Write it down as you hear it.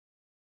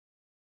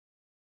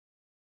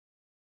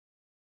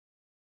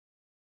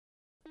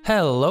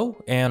Hello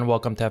and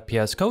welcome to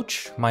FPS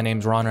Coach. My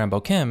name's Rambo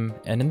Kim,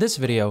 and in this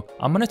video,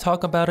 I'm going to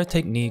talk about a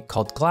technique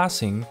called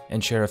glassing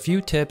and share a few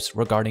tips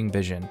regarding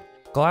vision.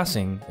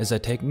 Glassing is a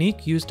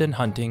technique used in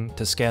hunting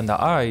to scan the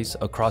eyes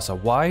across a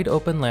wide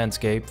open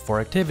landscape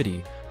for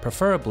activity,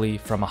 preferably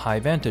from a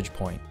high vantage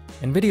point.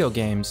 In video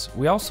games,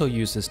 we also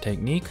use this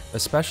technique,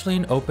 especially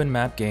in open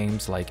map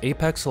games like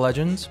Apex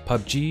Legends,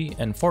 PUBG,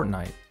 and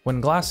Fortnite.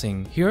 When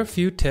glassing, here are a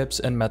few tips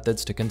and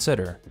methods to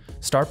consider.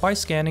 Start by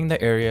scanning the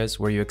areas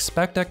where you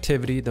expect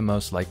activity the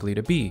most likely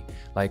to be,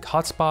 like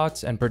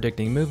hotspots and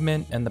predicting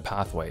movement and the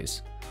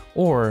pathways.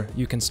 Or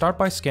you can start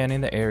by scanning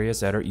the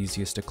areas that are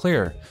easiest to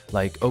clear,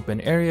 like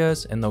open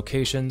areas and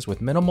locations with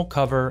minimal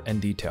cover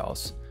and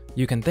details.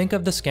 You can think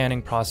of the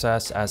scanning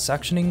process as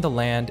sectioning the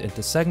land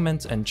into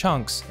segments and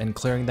chunks and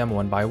clearing them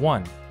one by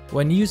one.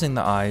 When using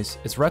the eyes,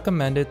 it's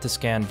recommended to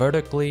scan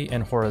vertically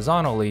and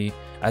horizontally,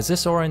 as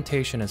this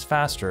orientation is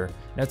faster,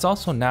 and it's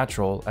also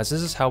natural as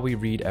this is how we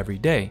read every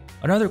day.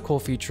 Another cool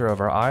feature of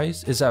our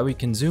eyes is that we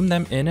can zoom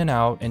them in and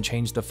out and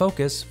change the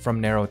focus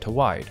from narrow to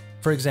wide.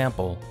 For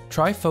example,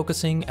 try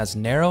focusing as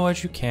narrow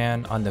as you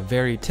can on the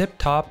very tip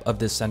top of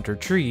this center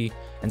tree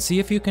and see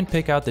if you can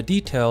pick out the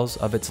details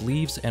of its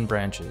leaves and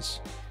branches.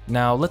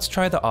 Now let's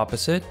try the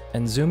opposite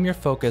and zoom your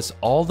focus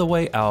all the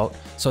way out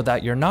so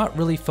that you're not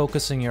really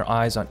focusing your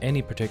eyes on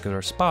any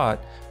particular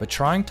spot, but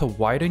trying to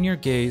widen your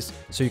gaze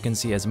so you can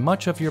see as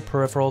much of your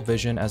peripheral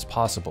vision as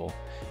possible.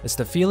 It's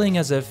the feeling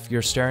as if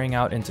you're staring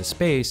out into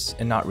space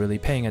and not really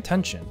paying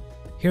attention.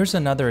 Here's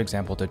another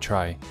example to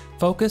try.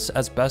 Focus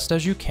as best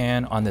as you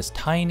can on this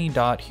tiny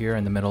dot here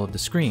in the middle of the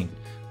screen.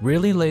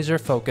 Really laser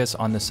focus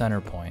on the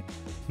center point.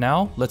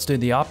 Now, let's do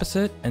the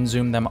opposite and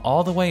zoom them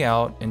all the way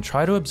out and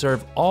try to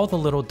observe all the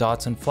little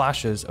dots and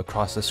flashes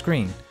across the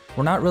screen.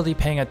 We're not really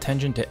paying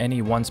attention to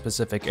any one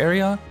specific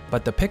area,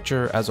 but the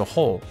picture as a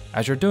whole.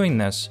 As you're doing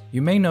this,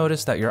 you may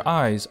notice that your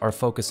eyes are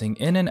focusing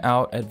in and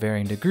out at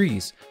varying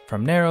degrees,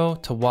 from narrow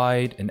to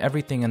wide and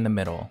everything in the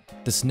middle.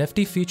 This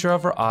nifty feature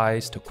of our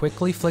eyes to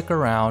quickly flick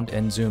around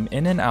and zoom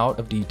in and out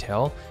of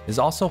detail is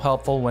also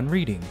helpful when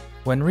reading.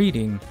 When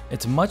reading,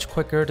 it's much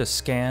quicker to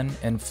scan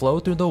and flow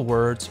through the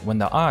words when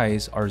the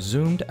eyes are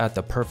zoomed at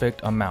the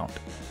perfect amount.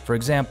 For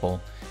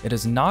example, it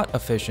is not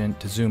efficient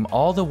to zoom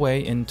all the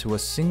way into a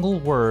single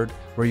word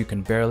where you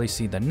can barely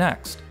see the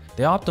next.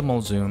 The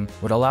optimal zoom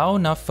would allow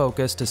enough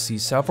focus to see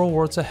several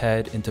words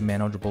ahead into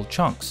manageable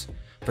chunks.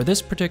 For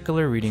this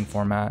particular reading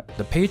format,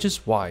 the page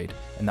is wide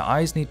and the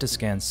eyes need to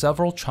scan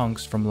several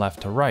chunks from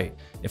left to right.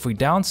 If we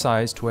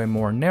downsize to a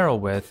more narrow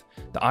width,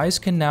 the eyes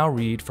can now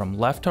read from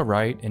left to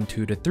right in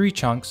 2 to 3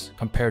 chunks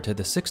compared to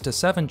the 6 to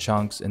 7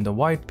 chunks in the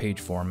wide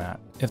page format.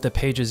 If the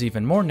page is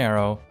even more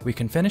narrow, we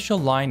can finish a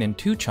line in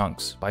 2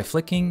 chunks by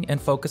flicking and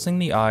focusing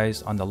the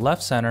eyes on the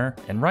left center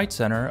and right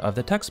center of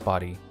the text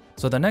body.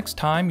 So the next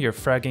time you're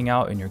fragging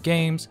out in your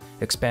games,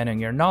 expanding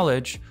your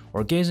knowledge,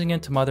 or gazing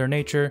into Mother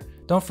Nature,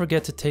 don't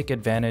forget to take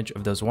advantage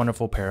of those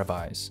wonderful pair of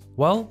eyes.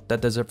 Well,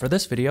 that does it for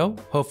this video.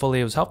 Hopefully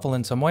it was helpful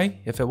in some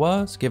way. If it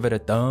was, give it a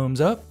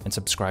thumbs up and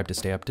subscribe to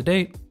stay up to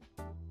date.